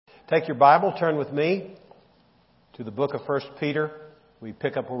Take your Bible, turn with me to the book of 1 Peter. We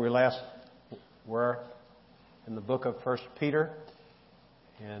pick up where we last were in the book of 1 Peter.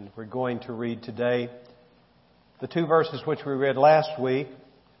 And we're going to read today the two verses which we read last week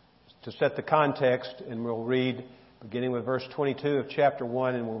to set the context. And we'll read beginning with verse 22 of chapter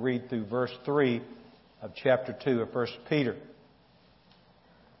 1 and we'll read through verse 3 of chapter 2 of 1 Peter.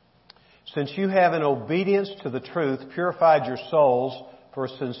 Since you have in obedience to the truth purified your souls for a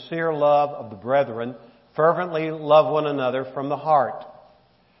sincere love of the brethren, fervently love one another from the heart.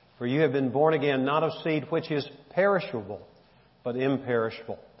 For you have been born again, not of seed which is perishable, but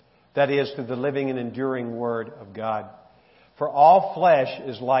imperishable. That is, through the living and enduring Word of God. For all flesh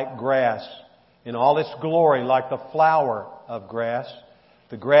is like grass, in all its glory like the flower of grass.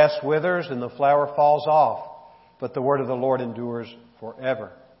 The grass withers and the flower falls off, but the word of the Lord endures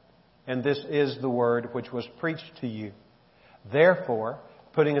forever. And this is the word which was preached to you. Therefore,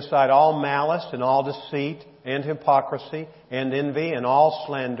 putting aside all malice and all deceit and hypocrisy and envy and all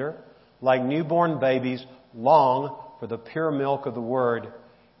slander, like newborn babies, long for the pure milk of the word,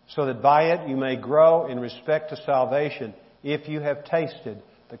 so that by it you may grow in respect to salvation, if you have tasted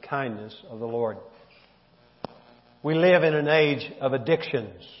the kindness of the Lord. We live in an age of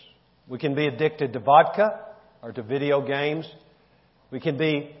addictions. We can be addicted to vodka or to video games. We can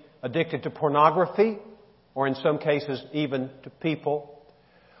be addicted to pornography, or in some cases even to people.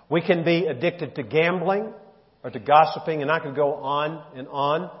 We can be addicted to gambling or to gossiping, and I could go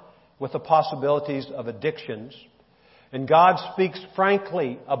on with the possibilities of addictions. And God speaks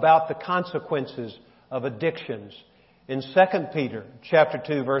frankly about the consequences of addictions. In 2 Peter chapter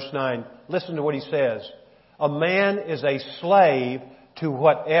 2 verse 9, listen to what he says. A man is a slave to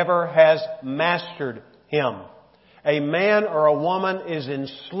whatever has mastered him. A man or a woman is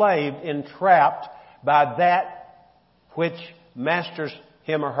enslaved, entrapped by that which masters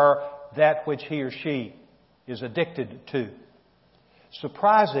him or her, that which he or she is addicted to.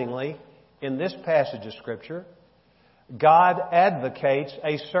 Surprisingly, in this passage of Scripture, God advocates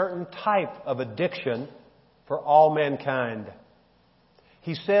a certain type of addiction for all mankind.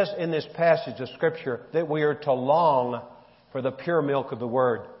 He says in this passage of Scripture that we are to long for the pure milk of the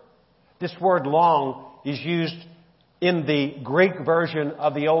Word. This word long is used in the Greek version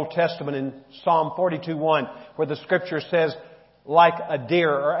of the Old Testament in Psalm 42:1, where the Scripture says, like a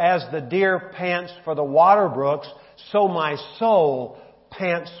deer, or as the deer pants for the water brooks, so my soul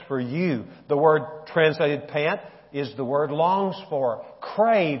pants for you. The word translated pant is the word longs for.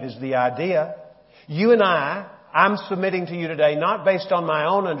 Crave is the idea. You and I'm submitting to you today, not based on my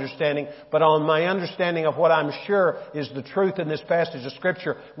own understanding, but on my understanding of what I'm sure is the truth in this passage of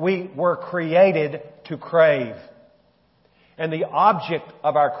Scripture. We were created to crave. And the object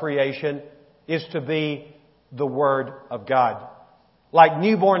of our creation is to be the Word of God. Like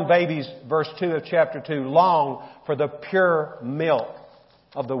newborn babies, verse 2 of chapter 2, long for the pure milk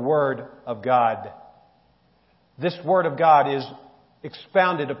of the Word of God. This Word of God is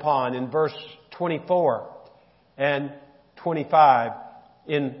expounded upon in verse 24 and 25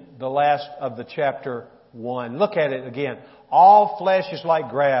 in the last of the chapter 1. Look at it again. All flesh is like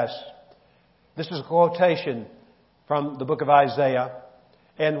grass. This is a quotation from the book of Isaiah.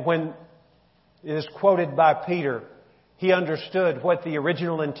 And when it is quoted by Peter, he understood what the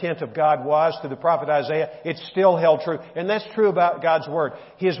original intent of God was through the prophet Isaiah. It still held true. And that's true about God's Word.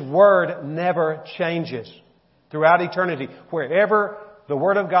 His Word never changes throughout eternity. Wherever the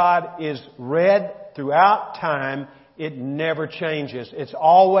Word of God is read throughout time, it never changes. It's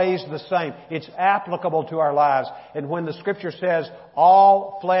always the same. It's applicable to our lives. And when the Scripture says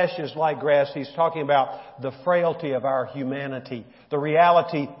all flesh is like grass, He's talking about the frailty of our humanity. The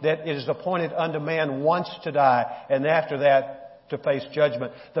reality that it is appointed unto man once to die, and after that to face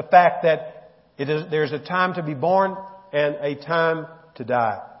judgment. The fact that there's a time to be born and a time to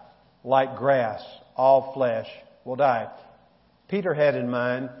die. Like grass, all flesh will die. Peter had in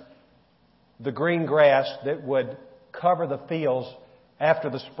mind the green grass that would cover the fields after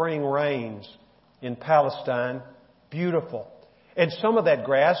the spring rains in Palestine. Beautiful. And some of that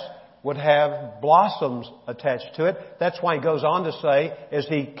grass would have blossoms attached to it. That's why he goes on to say, as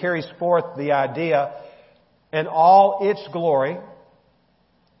he carries forth the idea, and all its glory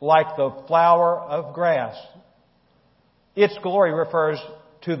like the flower of grass. Its glory refers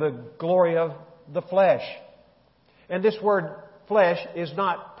to the glory of the flesh. And this word flesh is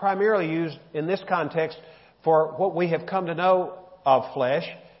not primarily used in this context for what we have come to know of flesh,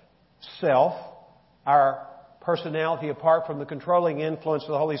 self, our personality apart from the controlling influence of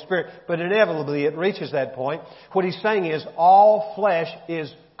the Holy Spirit. But inevitably it reaches that point. What he's saying is all flesh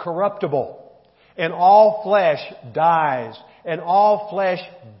is corruptible. And all flesh dies. And all flesh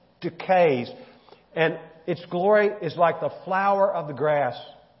decays. And its glory is like the flower of the grass.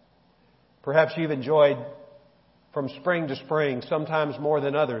 Perhaps you've enjoyed from spring to spring, sometimes more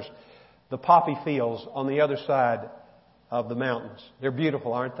than others, the poppy fields on the other side of the mountains. They're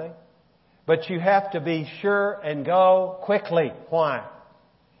beautiful, aren't they? But you have to be sure and go quickly. Why?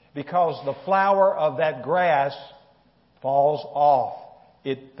 Because the flower of that grass falls off.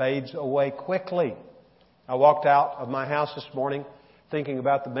 It fades away quickly. I walked out of my house this morning thinking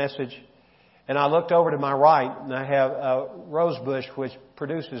about the message, and I looked over to my right, and I have a rose bush which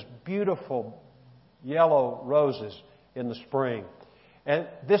produces beautiful yellow roses in the spring. And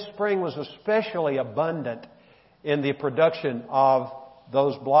this spring was especially abundant in the production of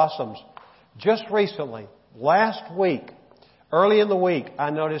those blossoms. Just recently, last week, early in the week,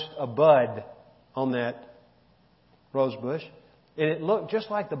 I noticed a bud on that rose bush. And it looked just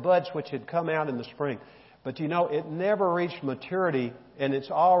like the buds which had come out in the spring. But you know, it never reached maturity, and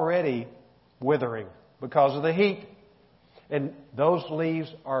it's already withering because of the heat. And those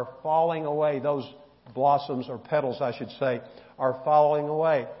leaves are falling away. Those blossoms, or petals, I should say, are falling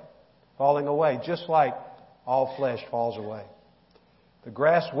away, just like all flesh falls away. The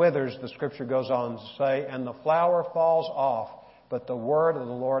grass withers, the Scripture goes on to say, and the flower falls off, but the word of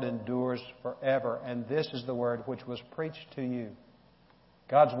the Lord endures forever. And this is the word which was preached to you.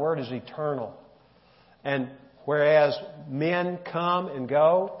 God's word is eternal. And whereas men come and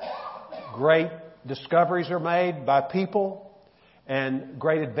go, great discoveries are made by people, and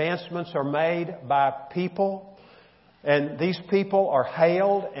great advancements are made by people, and these people are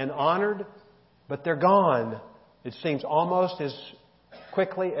hailed and honored, but they're gone. It seems almost as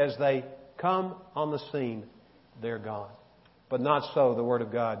quickly as they come on the scene, they're gone. But not so the Word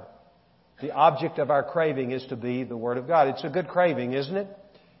of God. The object of our craving is to be the Word of God. It's a good craving, isn't it?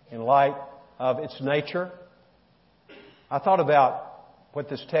 In light of its nature. I thought about what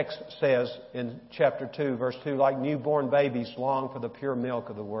this text says in chapter 2, verse 2, like newborn babies long for the pure milk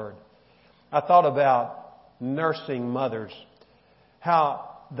of the Word. I thought about nursing mothers,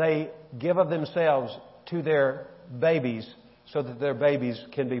 how they give of themselves to their babies so that their babies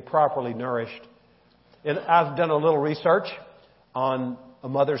can be properly nourished. And I've done a little research on a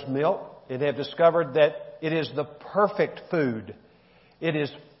mother's milk and have discovered that it is the perfect food. It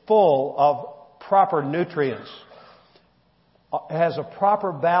is full of proper nutrients. It has a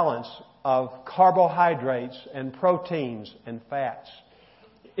proper balance of carbohydrates and proteins and fats.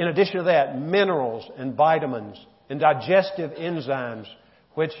 In addition to that, minerals and vitamins and digestive enzymes,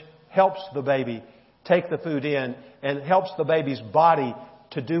 which helps the baby take the food in and helps the baby's body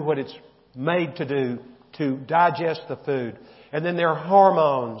to do what it's made to do, to digest the food. And then there are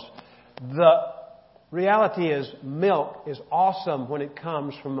hormones. The reality is milk is awesome when it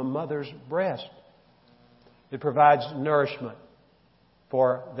comes from a mother's breast. It provides nourishment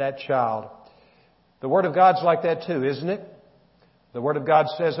for that child. The Word of God's like that too, isn't it? The Word of God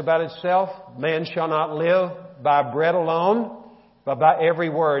says about itself, man shall not live by bread alone, but by every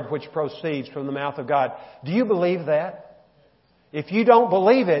word which proceeds from the mouth of God. Do you believe that? If you don't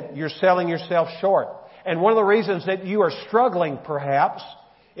believe it, you're selling yourself short. And one of the reasons that you are struggling, perhaps,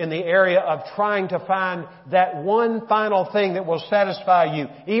 in the area of trying to find that one final thing that will satisfy you,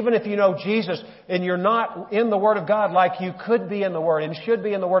 even if you know Jesus and you're not in the Word of God like you could be in the Word and should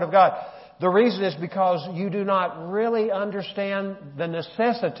be in the Word of God, the reason is because you do not really understand the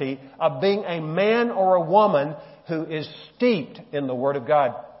necessity of being a man or a woman who is steeped in the Word of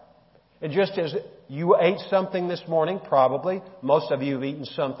God. And just as you ate something this morning, probably, most of you have eaten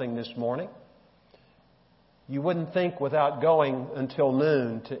something this morning, you wouldn't think without going until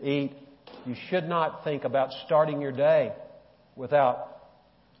noon to eat. You should not think about starting your day without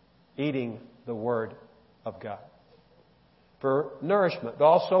eating the Word of God. For nourishment, but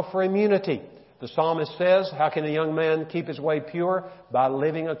also for immunity. The psalmist says, how can a young man keep his way pure? By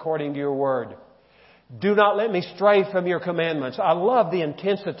living according to your Word. Do not let me stray from your commandments. I love the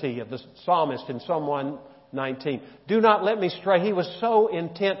intensity of the psalmist in Psalm 119. Do not let me stray. He was so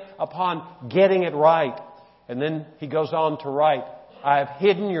intent upon getting it right. And then he goes on to write, I have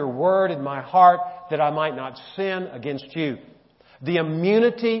hidden your word in my heart that I might not sin against you. The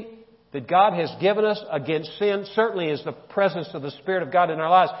immunity that God has given us against sin certainly is the presence of the Spirit of God in our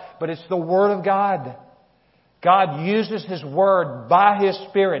lives, but it's the Word of God. God uses His Word by His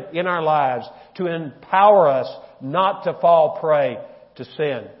Spirit in our lives to empower us not to fall prey to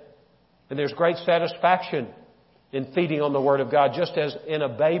sin. And there's great satisfaction in feeding on the Word of God, just as in a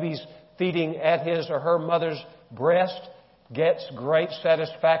baby's feeding at his or her mother's breast gets great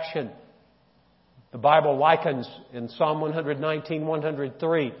satisfaction. The Bible likens in Psalm 119,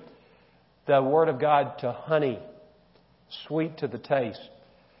 103, the Word of God to honey, sweet to the taste.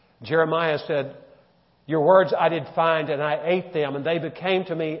 Jeremiah said, "Your words I did find, and I ate them, and they became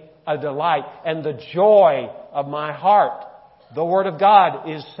to me a delight and the joy of my heart." The Word of God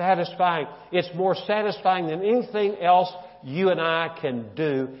is satisfying. It's more satisfying than anything else you and I can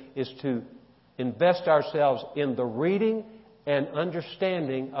do, is to invest ourselves in the reading and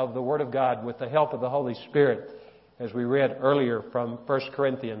understanding of the Word of God with the help of the Holy Spirit, as we read earlier from 1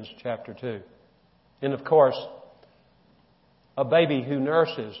 Corinthians chapter 2. And of course, a baby who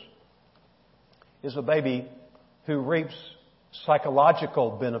nurses is a baby who reaps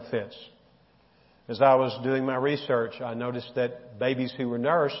psychological benefits. As I was doing my research, I noticed that babies who were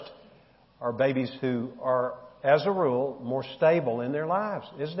nursed are babies who are, as a rule, more stable in their lives.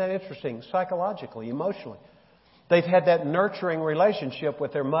 Isn't that interesting? Psychologically, emotionally. They've had that nurturing relationship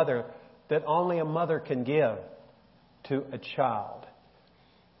with their mother that only a mother can give to a child.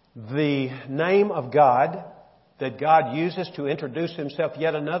 The name of God that God uses to introduce Himself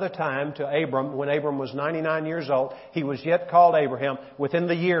yet another time to Abram, when Abram was 99 years old, he was yet called Abraham. Within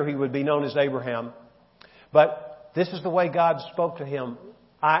the year, he would be known as Abraham. But this is the way God spoke to him.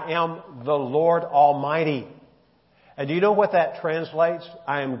 "I am the Lord Almighty." And do you know what that translates?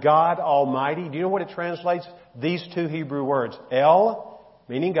 I am God Almighty. Do you know what it translates? These two Hebrew words. El,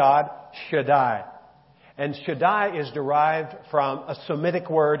 meaning God, Shaddai. And Shaddai is derived from a Semitic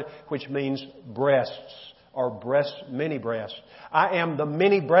word which means breasts, or breasts, many breasts. I am the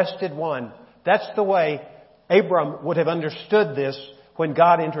many-breasted one. That's the way Abram would have understood this when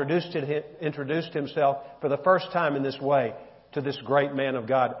God introduced Himself for the first time in this way to this great man of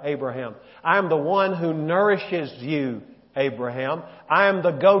God, Abraham. "I am the one who nourishes you, Abraham. I am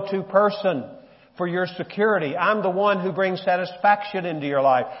the go-to person for your security. I'm the one who brings satisfaction into your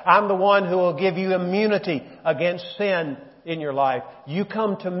life. I'm the one who will give you immunity against sin in your life. You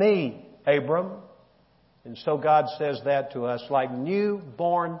come to me, Abram." And so God says that to us like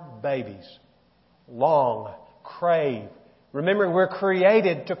newborn babies. Long, crave. Remember, we're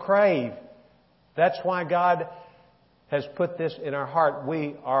created to crave. That's why God has put this in our heart.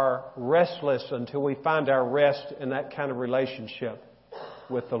 We are restless until we find our rest in that kind of relationship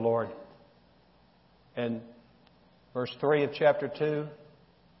with the Lord. And verse 3 of chapter 2,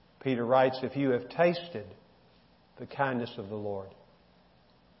 Peter writes, "If you have tasted the kindness of the Lord,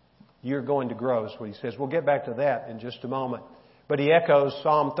 you're going to grow," is what he says. We'll get back to that in just a moment. But he echoes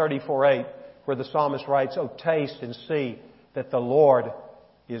Psalm 34:8, where the psalmist writes, "Oh, taste and see that the Lord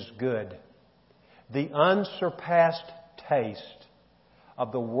is good." The unsurpassed taste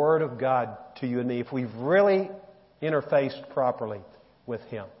of the Word of God to you and me, if we've really interfaced properly with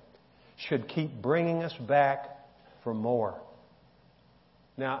Him, should keep bringing us back for more.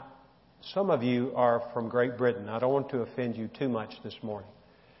 Now, some of you are from Great Britain. I don't want to offend you too much this morning,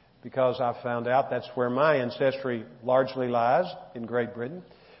 because I found out that's where my ancestry largely lies, in Great Britain.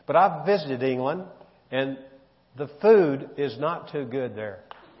 But I've visited England, and the food is not too good there.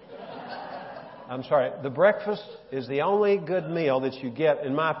 I'm sorry, the breakfast is the only good meal that you get,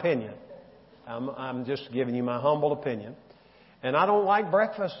 in my opinion. I'm just giving you my humble opinion. And I don't like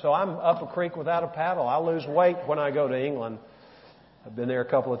breakfast, so I'm up a creek without a paddle. I lose weight when I go to England. I've been there a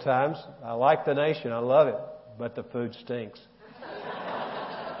couple of times. I like the nation. I love it. But the food stinks.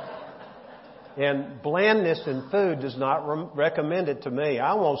 And blandness in food does not recommend it to me.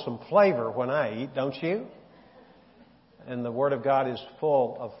 I want some flavor when I eat, don't you? And the Word of God is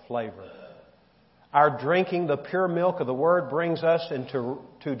full of flavor. Our drinking the pure milk of the Word brings us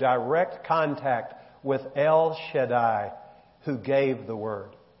into direct contact with El Shaddai, who gave the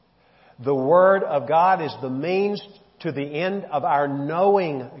Word. The Word of God is the means to the end of our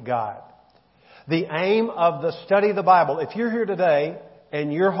knowing God. The aim of the study of the Bible, if you're here today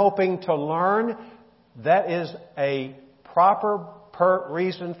and you're hoping to learn, that is a proper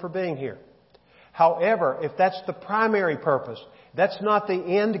reason for being here. However, if that's the primary purpose, that's not the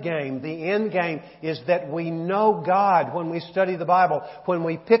end game. The end game is that we know God when we study the Bible, when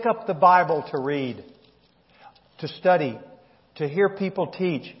we pick up the Bible to read, to study, to hear people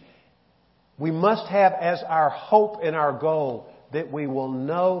teach. We must have as our hope and our goal that we will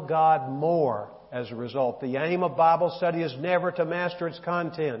know God more as a result. The aim of Bible study is never to master its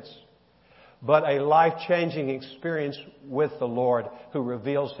contents, but a life-changing experience with the Lord who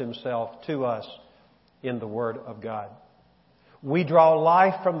reveals Himself to us in the Word of God. We draw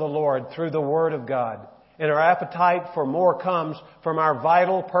life from the Lord through the Word of God, and our appetite for more comes from our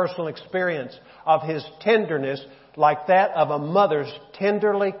vital personal experience of His tenderness, like that of a mother's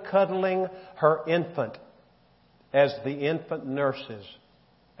tenderly cuddling her infant as the infant nurses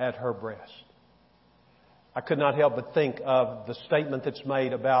at her breast. I could not help but think of the statement that's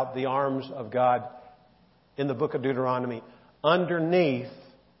made about the arms of God in the book of Deuteronomy. Underneath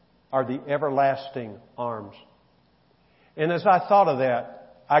are the everlasting arms. And as I thought of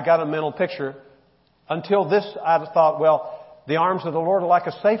that, I got a mental picture. Until this, I thought, well, the arms of the Lord are like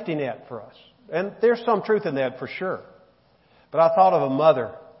a safety net for us. And there's some truth in that for sure. But I thought of a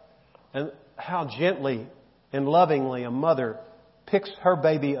mother and how gently and lovingly a mother picks her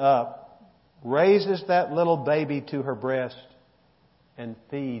baby up, raises that little baby to her breast, and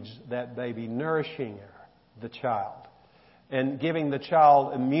feeds that baby, nourishing the child and giving the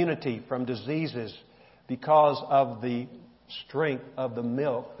child immunity from diseases because of the strength of the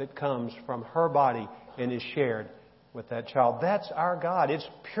milk that comes from her body and is shared with that child. That's our God. It's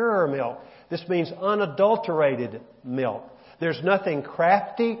pure milk. This means unadulterated milk. There's nothing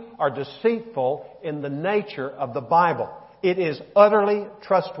crafty or deceitful in the nature of the Bible. It is utterly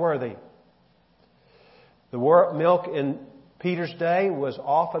trustworthy. The milk in Peter's day was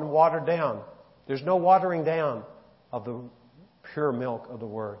often watered down. There's no watering down of the pure milk of the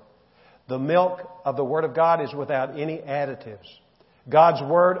Word. The milk of the Word of God is without any additives. God's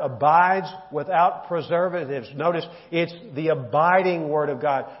Word abides without preservatives. Notice, it's the abiding Word of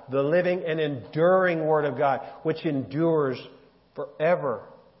God, the living and enduring Word of God, which endures forever.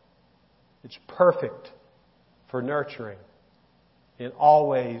 It's perfect for nurturing and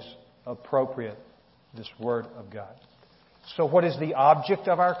always appropriate, this Word of God. So what is the object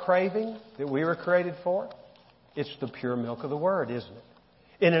of our craving that we were created for? It's the pure milk of the Word, isn't it?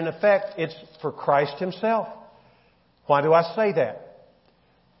 And in effect, it's for Christ Himself. Why do I say that?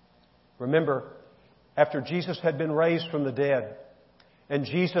 Remember, after Jesus had been raised from the dead, and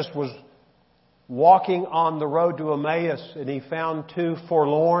Jesus was walking on the road to Emmaus, and He found two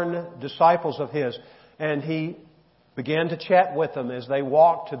forlorn disciples of His, and He began to chat with them as they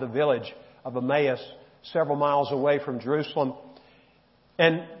walked to the village of Emmaus, several miles away from Jerusalem,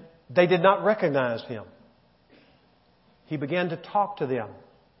 and they did not recognize Him. He began to talk to them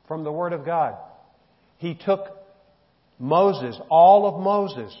from the Word of God. He took Moses, all of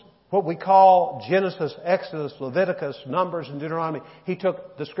Moses, what we call Genesis, Exodus, Leviticus, Numbers, and Deuteronomy. He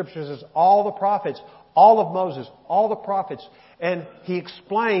took the Scriptures as all the prophets, all of Moses, all the prophets, and He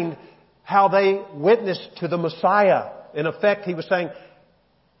explained how they witnessed to the Messiah. In effect, He was saying,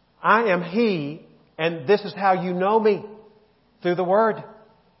 I am He, and this is how you know me, through the Word.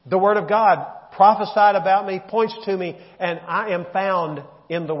 The Word of God prophesied about me, points to me, and I am found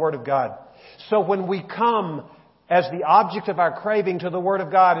in the Word of God. So when we come as the object of our craving to the Word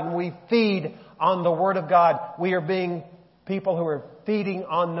of God and we feed on the Word of God, we are being people who are feeding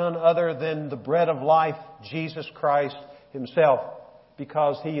on none other than the bread of life, Jesus Christ Himself,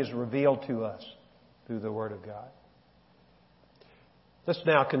 because He is revealed to us through the Word of God. Let's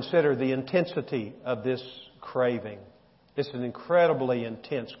now consider the intensity of this craving. It's an incredibly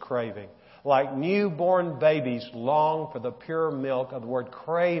intense craving. Like newborn babies long for the pure milk of the Word.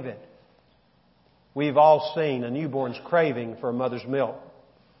 Crave it. We've all seen a newborn's craving for a mother's milk.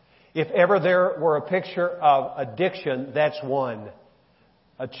 If ever there were a picture of addiction, that's one.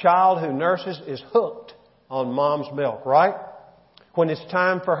 A child who nurses is hooked on mom's milk, right? When it's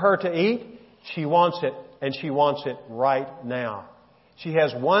time for her to eat, she wants it, and she wants it right now. She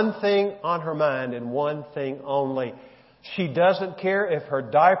has one thing on her mind and one thing only. She doesn't care if her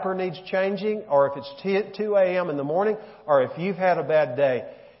diaper needs changing or if it's 2 a.m. in the morning or if you've had a bad day.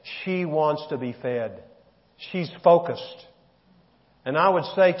 She wants to be fed. She's focused. And I would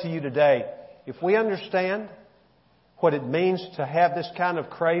say to you today, if we understand what it means to have this kind of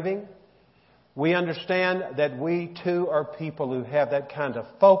craving, we understand that we too are people who have that kind of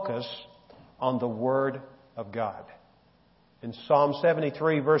focus on the Word of God. In Psalm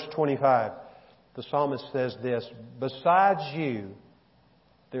 73, verse 25, the psalmist says this, besides you,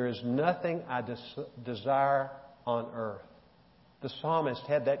 there is nothing I desire on earth. The psalmist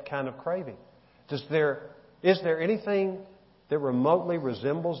had that kind of craving. Is there anything that remotely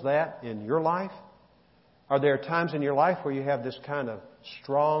resembles that in your life? Are there times in your life where you have this kind of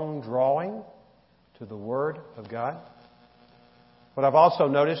strong drawing to the Word of God? What I've also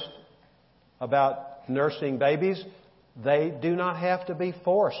noticed about nursing babies, they do not have to be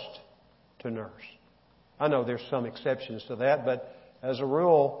forced to nurse. I know there's some exceptions to that, but as a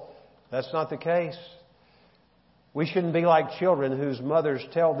rule, that's not the case. We shouldn't be like children whose mothers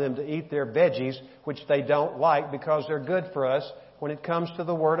tell them to eat their veggies, which they don't like because they're good for us when it comes to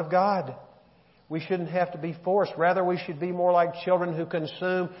the Word of God. We shouldn't have to be forced. Rather, we should be more like children who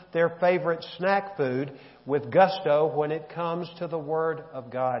consume their favorite snack food with gusto when it comes to the Word of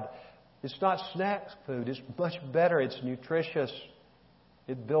God. It's not snack food. It's much better. It's nutritious.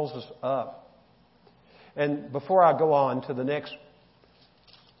 It builds us up. And before I go on to the next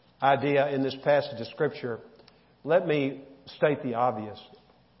idea in this passage of Scripture, let me state the obvious.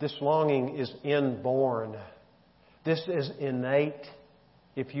 This longing is inborn. This is innate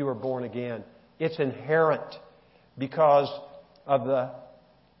if you are born again. It's inherent because of the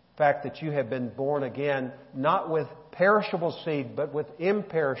fact that you have been born again, not with perishable seed, but with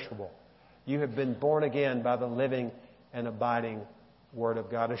imperishable. You have been born again by the living and abiding Word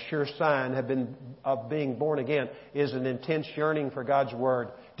of God. A sure sign of being born again is an intense yearning for God's Word.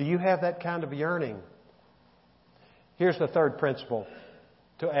 Do you have that kind of yearning? Here's the third principle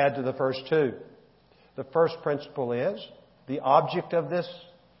to add to the first two. The first principle is the object of this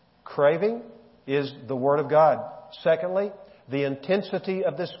craving is the Word of God. Secondly, the intensity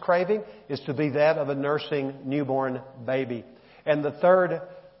of this craving is to be that of a nursing newborn baby. And the third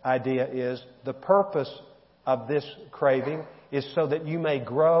idea is the purpose of this craving is so that you may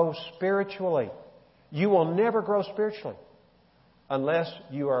grow spiritually. You will never grow spiritually unless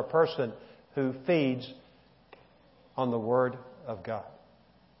you are a person who feeds on the Word of God.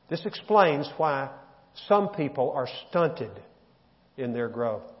 This explains why some people are stunted in their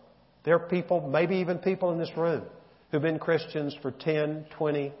growth. There are people, maybe even people in this room, who've been Christians for 10,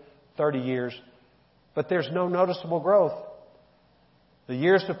 20, 30 years, but there's no noticeable growth. The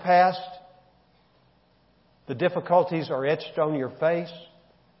years have passed. The difficulties are etched on your face,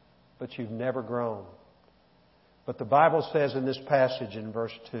 but you've never grown. But the Bible says in this passage in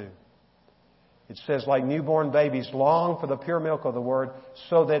verse 2, it says, like newborn babies long for the pure milk of the Word,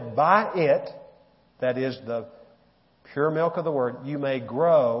 so that by it, that is the pure milk of the Word, you may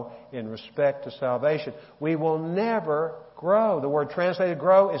grow in respect to salvation. We will never grow. The word translated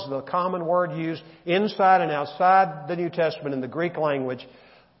grow is the common word used inside and outside the New Testament in the Greek language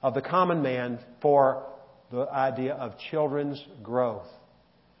of the common man for the idea of children's growth.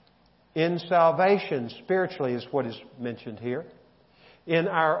 In salvation, spiritually, is what is mentioned here. In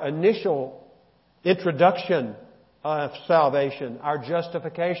our initial introduction of salvation, our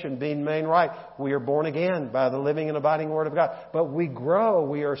justification, being made right, we are born again by the living and abiding Word of God. But we grow,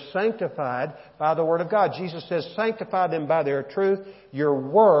 we are sanctified by the Word of God. Jesus says, sanctify them by their truth. Your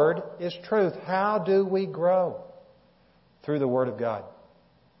Word is truth. How do we grow? Through the Word of God.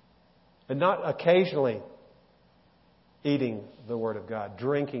 And not occasionally eating the Word of God,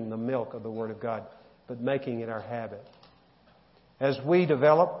 drinking the milk of the Word of God, but making it our habit. As we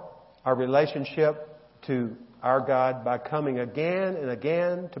develop our relationship to our God by coming again and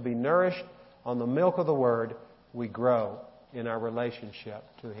again to be nourished on the milk of the Word, we grow in our relationship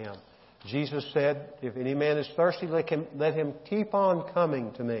to Him. Jesus said, if any man is thirsty, let him keep on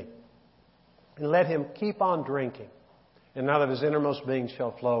coming to me. And let him keep on drinking. And out of his innermost being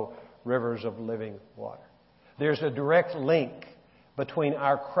shall flow rivers of living water. There's a direct link between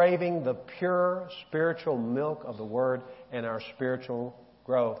our craving the pure spiritual milk of the Word and our spiritual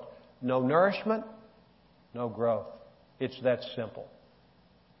growth. No nourishment, no growth. It's that simple.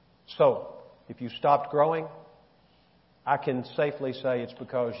 So, if you stopped growing, I can safely say it's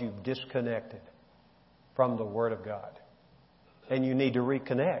because you've disconnected from the Word of God. And you need to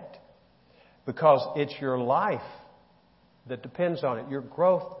reconnect. Because it's your life that depends on it. Your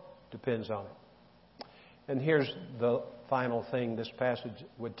growth depends on it. And here's the final thing this passage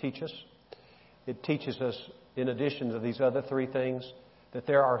would teach us. It teaches us, in addition to these other three things, that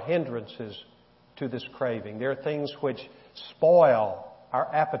there are hindrances to this craving. There are things which spoil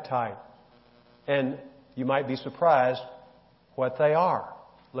our appetite. And you might be surprised what they are.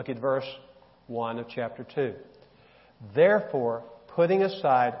 Look at verse 1 of chapter 2. Therefore, putting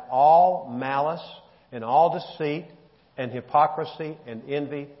aside all malice and all deceit and hypocrisy and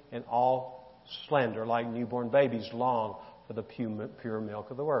envy and all slander, like newborn babies long for the pure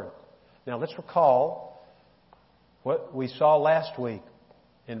milk of the Word. Now let's recall what we saw last week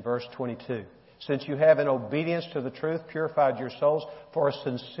in verse 22. Since you have in obedience to the truth purified your souls for a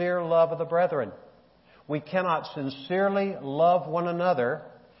sincere love of the brethren. We cannot sincerely love one another,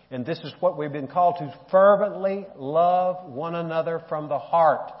 and this is what we've been called to, fervently love one another from the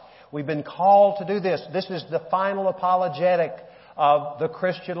heart. We've been called to do this. This is the final apologetic of the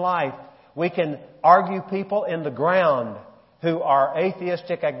Christian life. We can argue people in the ground who are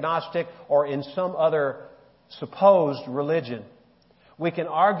atheistic, agnostic, or in some other supposed religion. We can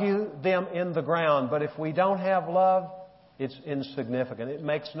argue them in the ground, but if we don't have love, it's insignificant. It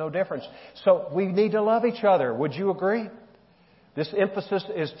makes no difference. So we need to love each other. Would you agree? This emphasis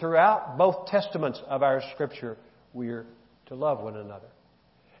is throughout both testaments of our Scripture. We are to love one another.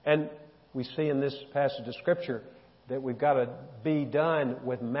 And we see in this passage of Scripture that we've got to be done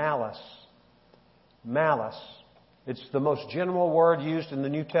with malice. Malice. It's the most general word used in the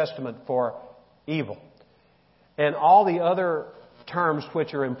New Testament for evil. And all the other terms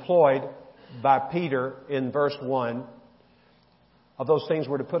which are employed by Peter in verse 1 of those things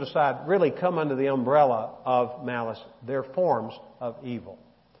we're to put aside really come under the umbrella of malice. They're forms of evil.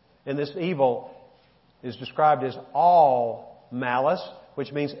 And this evil is described as all malice,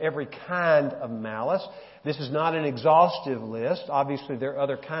 which means every kind of malice. This is not an exhaustive list. Obviously, there are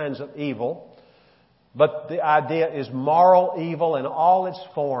other kinds of evil. But the idea is moral evil in all its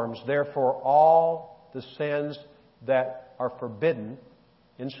forms. Therefore, all the sins that are forbidden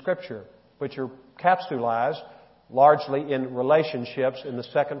in Scripture, which are capsulized largely in relationships in the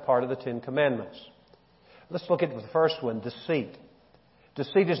second part of the Ten Commandments. Let's look at the first one, deceit.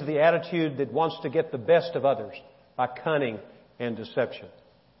 Deceit is the attitude that wants to get the best of others by cunning and deception.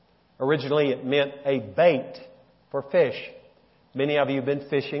 Originally, it meant a bait for fish. Many of you have been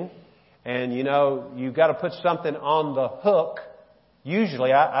fishing, and you know, you've got to put something on the hook.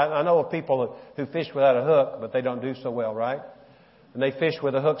 Usually, I know of people who fish without a hook, but they don't do so well, right? And they fish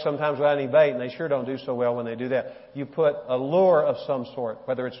with a hook sometimes without any bait, and they sure don't do so well when they do that. You put a lure of some sort,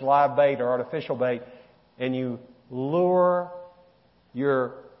 whether it's live bait or artificial bait, and you lure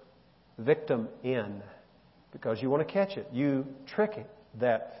your victim in because you want to catch it. You trick it,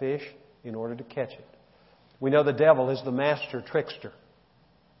 that fish, in order to catch it. We know the devil is the master trickster.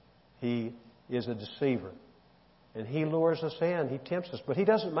 He is a deceiver. And he lures us in. He tempts us. But he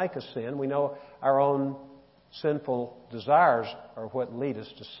doesn't make us sin. We know our own sinful desires are what lead us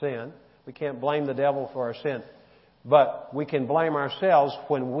to sin. We can't blame the devil for our sin. But we can blame ourselves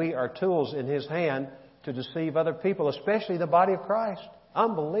when we are tools in his hand to deceive other people, especially the body of Christ.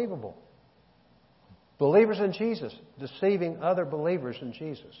 Unbelievable. Believers in Jesus deceiving other believers in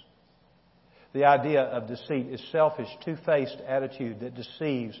Jesus. The idea of deceit is selfish, two-faced attitude that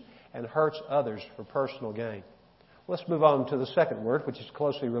deceives and hurts others for personal gain. Let's move on to the second word, which is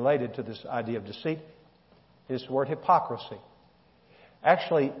closely related to this idea of deceit. It's the word hypocrisy.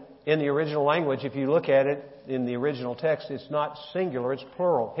 Actually, in the original language, if you look at it in the original text, it's not singular, it's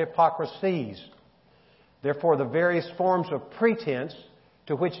plural. Hypocrisies. Therefore, the various forms of pretense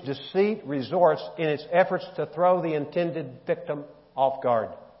to which deceit resorts in its efforts to throw the intended victim off guard.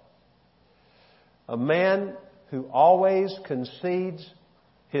 A man who always concedes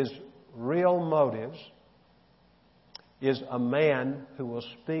his real motives is a man who will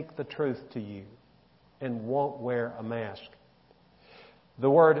speak the truth to you and won't wear a mask. The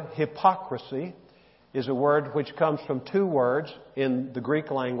word hypocrisy is a word which comes from two words in the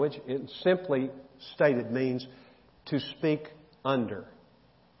Greek language. It simply stated means to speak under,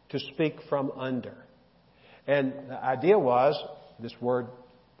 to speak from under. And the idea was, this word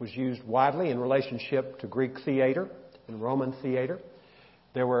was used widely in relationship to Greek theater and Roman theater.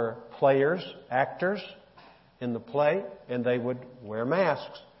 There were players, actors in the play, and they would wear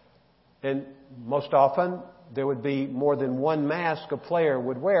masks. And most often, there would be more than one mask a player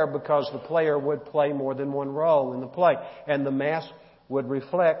would wear because the player would play more than one role in the play. And the mask would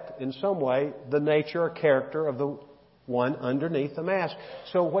reflect, in some way, the nature or character of the one underneath the mask.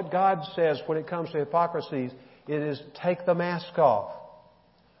 So what God says when it comes to hypocrisy, it is take the mask off.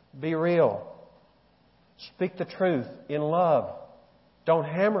 Be real. Speak the truth in love. Don't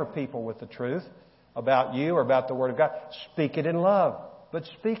hammer people with the truth about you or about the Word of God. Speak it in love. But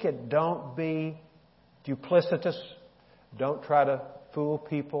speak it. Don't be duplicitous. Don't try to fool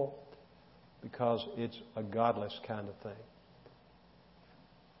people because it's a godless kind of thing.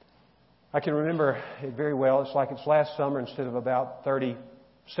 I can remember it very well. It's like it's last summer instead of about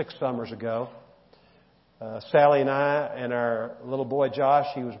 36 summers ago. Sally and I and our little boy Josh,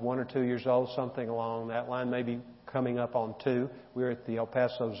 he was 1 or 2 years old, something along that line, maybe coming up on 2. We were at the El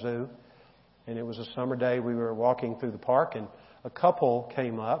Paso Zoo, and it was a summer day. We were walking through the park, and a couple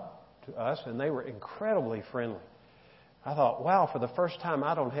came up to us, and they were incredibly friendly. I thought, wow, for the first time,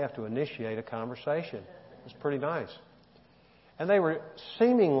 I don't have to initiate a conversation. It was pretty nice. And they were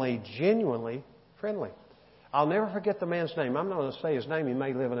seemingly, genuinely friendly. I'll never forget the man's name. I'm not going to say his name. He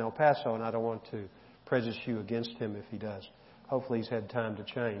may live in El Paso, and I don't want to prejudice you against him if he does. Hopefully he's had time to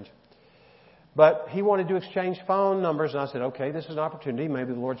change. But he wanted to exchange phone numbers, and I said, okay, this is an opportunity.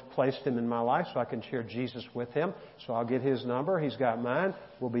 Maybe the Lord's placed him in my life so I can share Jesus with him. So I'll get his number. He's got mine.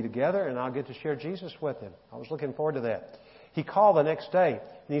 We'll be together, and I'll get to share Jesus with him. I was looking forward to that. He called the next day,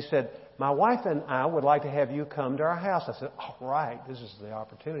 and he said, my wife and I would like to have you come to our house. I said, all right, this is the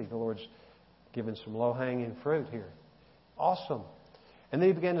opportunity. The Lord's given some low-hanging fruit here. Awesome. And then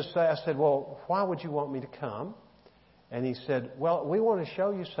he began to say, I said, well, why would you want me to come? And he said, well, we want to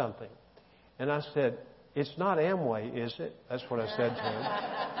show you something. And I said, it's not Amway, is it? That's what I said to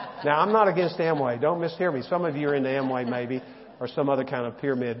him. Now, I'm not against Amway. Don't mishear me. Some of you are into Amway maybe, or some other kind of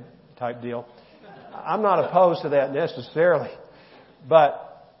pyramid type deal. I'm not opposed to that necessarily. But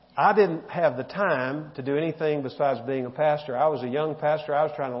I didn't have the time to do anything besides being a pastor. I was a young pastor. I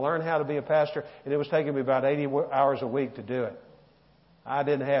was trying to learn how to be a pastor, and it was taking me about 80 hours a week to do it. I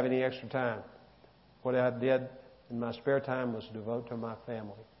didn't have any extra time. What I did in my spare time was devote to my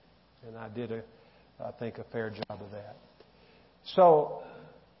family. And I did, I think, a fair job of that. So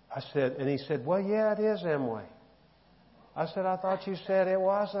I said, and he said, well, yeah, it is Amway. I said, I thought you said it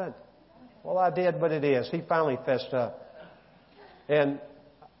wasn't. Well, I did, but it is. He finally fessed up. And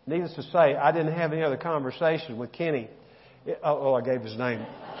needless to say, I didn't have any other conversation with Kenny. I gave his name.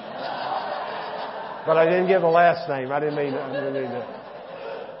 But I didn't give the last name. I didn't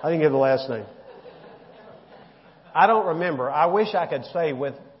give the last name. I don't remember. I wish I could say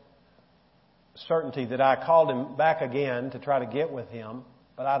with certainty that I called him back again to try to get with him,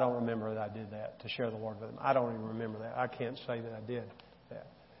 but I don't remember that I did that, to share the Lord with him. I don't even remember that. I can't say that I did that.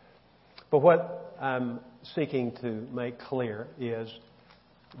 But what I'm seeking to make clear is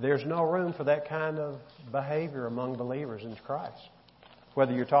there's no room for that kind of behavior among believers in Christ,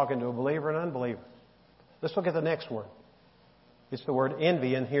 whether you're talking to a believer or an unbeliever. Let's look at the next word. It's the word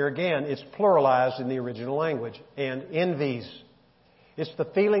envy, and here again, it's pluralized in the original language, and envies. It's the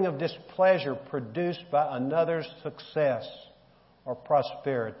feeling of displeasure produced by another's success or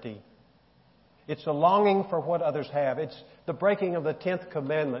prosperity. It's a longing for what others have. It's the breaking of the 10th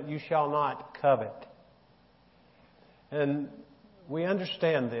commandment, you shall not covet. And we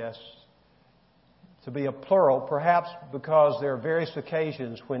understand this to be a plural, perhaps because there are various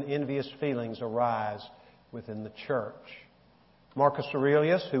occasions when envious feelings arise within the church. Marcus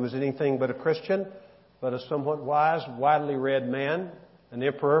Aurelius, who was anything but a Christian, but a somewhat wise, widely read man, an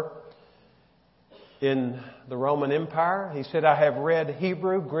emperor in the Roman Empire, he said, I have read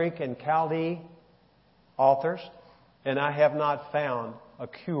Hebrew, Greek, and Chaldee authors, and I have not found a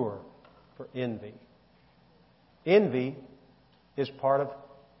cure for envy. Envy is part of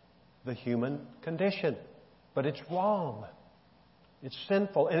the human condition, but it's wrong. It's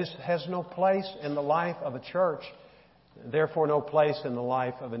sinful, and it has no place in the life of a church. Therefore, no place in the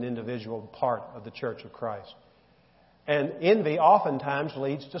life of an individual part of the Church of Christ. And envy oftentimes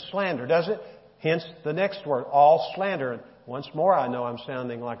leads to slander, does it? Hence the next word, all slander. And once more, I know I'm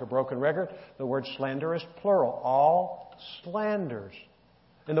sounding like a broken record. The word slander is plural. All slanders.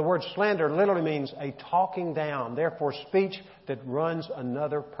 And the word slander literally means a talking down. Therefore, speech that runs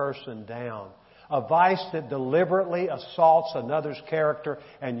another person down. A vice that deliberately assaults another's character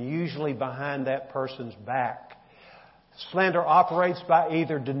and usually behind that person's back. Slander operates by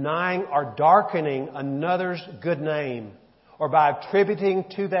either denying or darkening another's good name, or by attributing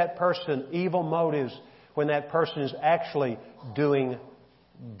to that person evil motives when that person is actually doing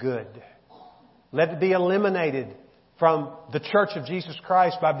good. Let it be eliminated from the Church of Jesus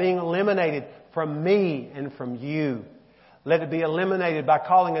Christ by being eliminated from me and from you. Let it be eliminated by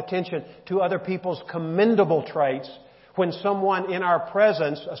calling attention to other people's commendable traits when someone in our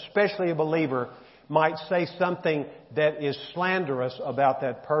presence, especially a believer, might say something that is slanderous about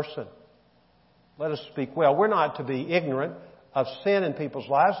that person. Let us speak well. We're not to be ignorant of sin in people's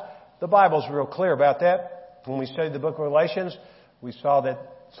lives. The Bible's real clear about that. When we studied the book of Galatians, we saw that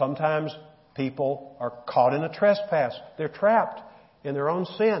sometimes people are caught in a trespass. They're trapped in their own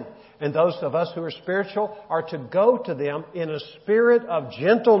sin. And those of us who are spiritual are to go to them in a spirit of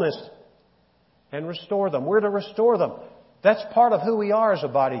gentleness and restore them. We're to restore them. That's part of who we are as a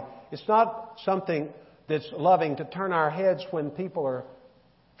body. It's not something that's loving to turn our heads when people are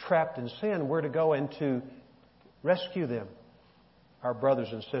trapped in sin. We're to go and to rescue them, our brothers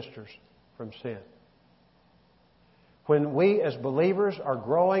and sisters, from sin. When we as believers are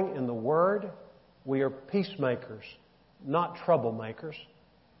growing in the Word, we are peacemakers, not troublemakers,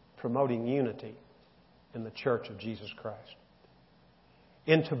 promoting unity in the Church of Jesus Christ.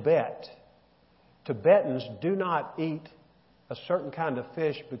 In Tibet, Tibetans do not eat a certain kind of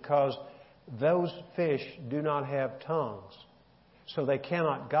fish because those fish do not have tongues. So they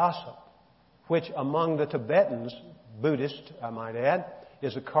cannot gossip, which among the Tibetans, Buddhist, I might add,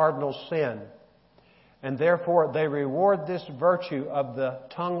 is a cardinal sin. And therefore they reward this virtue of the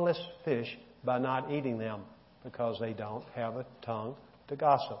tongueless fish by not eating them because they don't have a tongue to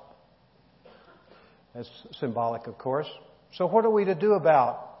gossip. That's symbolic, of course. So what are we to do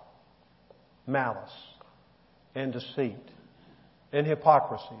about malice and deceit and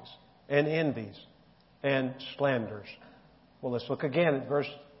hypocrisies and envies and slanders? Well, let's look again at verse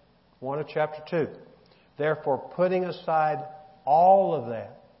 1 of chapter 2. Therefore, putting aside all of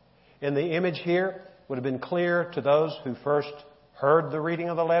that. And the image here would have been clear to those who first heard the reading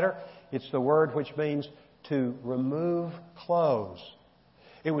of the letter. It's the word which means to remove clothes.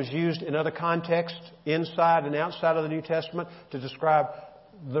 It was used in other contexts, inside and outside of the New Testament, to describe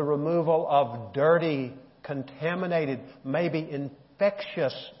the removal of dirty, contaminated, maybe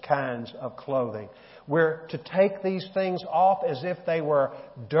infectious kinds of clothing. We're to take these things off as if they were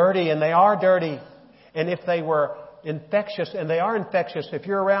dirty, and they are dirty. And if they were infectious, and they are infectious, if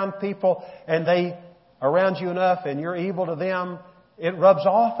you're around people and they are around you enough and you're evil to them, it rubs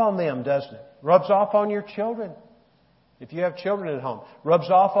off on them, doesn't it? Rubs off on your children. If you have children at home, rubs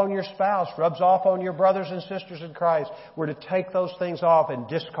off on your spouse, rubs off on your brothers and sisters in Christ. We're to take those things off and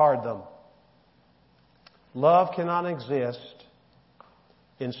discard them. Love cannot exist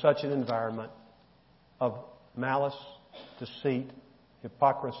in such an environment of malice, deceit,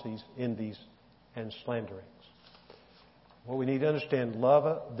 hypocrisies, envies, and slanderings. What we need to understand,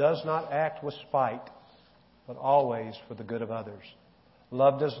 love does not act with spite, but always for the good of others.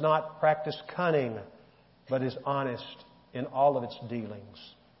 Love does not practice cunning, but is honest in all of its dealings.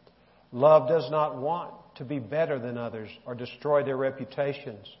 Love does not want to be better than others or destroy their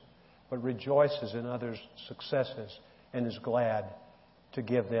reputations, but rejoices in others' successes and is glad to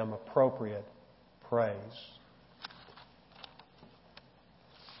give them appropriate praise.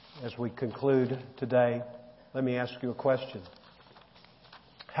 As we conclude today, let me ask you a question.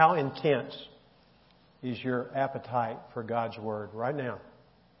 How intense is your appetite for God's Word right now?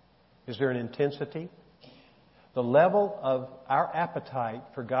 Is there an intensity? The level of our appetite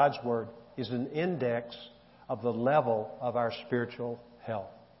for God's Word is an index of the level of our spiritual health.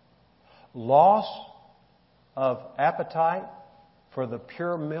 Loss of appetite for the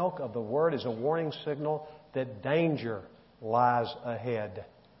pure milk of the Word is a warning signal that danger lies ahead.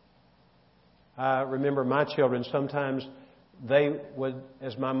 I remember my children, sometimes they would,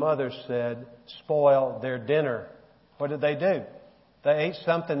 as my mother said, spoil their dinner. What did they do? They ate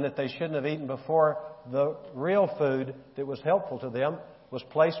something that they shouldn't have eaten before the real food that was helpful to them was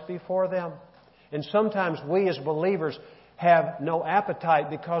placed before them. And sometimes we as believers have no appetite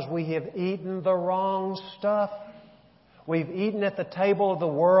because we have eaten the wrong stuff. We've eaten at the table of the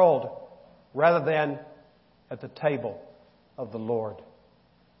world rather than at the table of the Lord.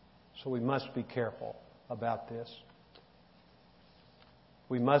 So we must be careful about this.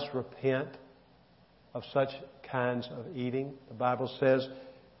 We must repent of such kinds of eating. The Bible says,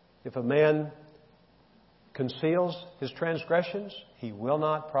 if a man conceals his transgressions, he will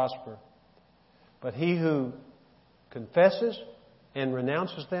not prosper. But he who confesses and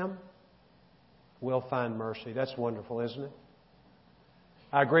renounces them will find mercy. That's wonderful, isn't it?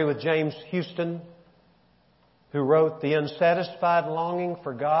 I agree with James Houston, who wrote, the unsatisfied longing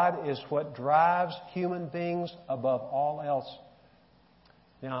for God is what drives human beings above all else.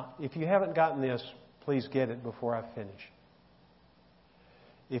 Now, if you haven't gotten this, please get it before I finish.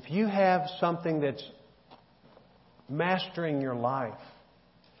 If you have something that's mastering your life,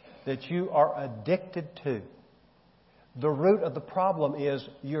 that you are addicted to, the root of the problem is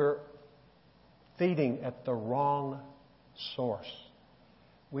you're feeding at the wrong source.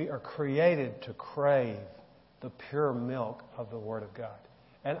 We are created to crave the pure milk of the Word of God.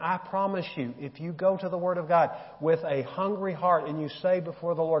 And I promise you, if you go to the Word of God with a hungry heart and you say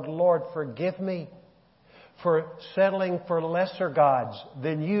before the Lord, Lord, forgive me for settling for lesser gods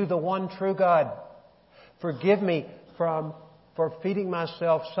than you, the one true God. Forgive me for feeding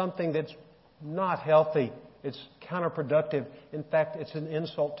myself something that's not healthy. It's counterproductive. In fact, it's an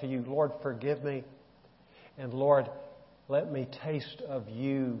insult to you. Lord, forgive me. And Lord, let me taste of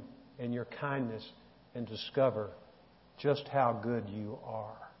you and your kindness and discover just how good you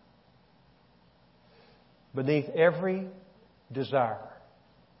are. Beneath every desire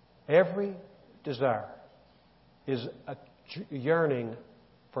is a yearning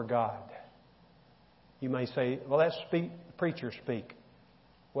for God. You may say, well, that's preacher speak.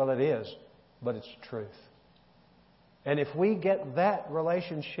 Well, it is, but it's truth. And if we get that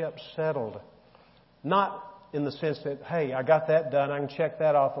relationship settled, not in the sense that, hey, I got that done, I can check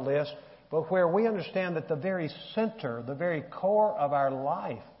that off the list, but where we understand that the very center, the very core of our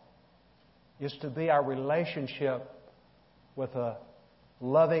life is to be our relationship with a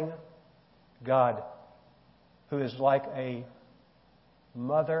loving God who is like a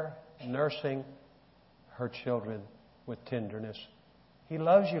mother nursing her children with tenderness. He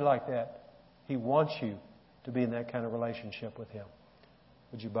loves you like that. He wants you to be in that kind of relationship with Him.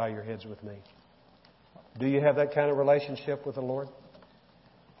 Would you bow your heads with me? Do you have that kind of relationship with the Lord?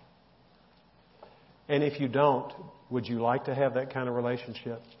 And if you don't, would you like to have that kind of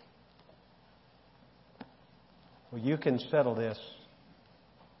relationship? Well, you can settle this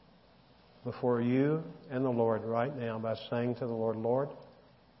before you and the Lord right now by saying to the Lord, Lord,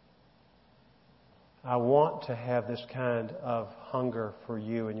 I want to have this kind of hunger for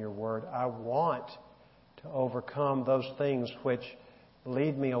you and your word. I want to overcome those things which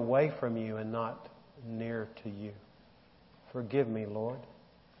lead me away from you and not near to you. Forgive me, Lord.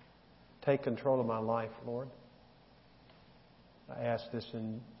 Take control of my life, Lord. I ask this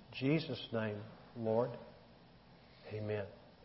in Jesus' name, Lord. Amen.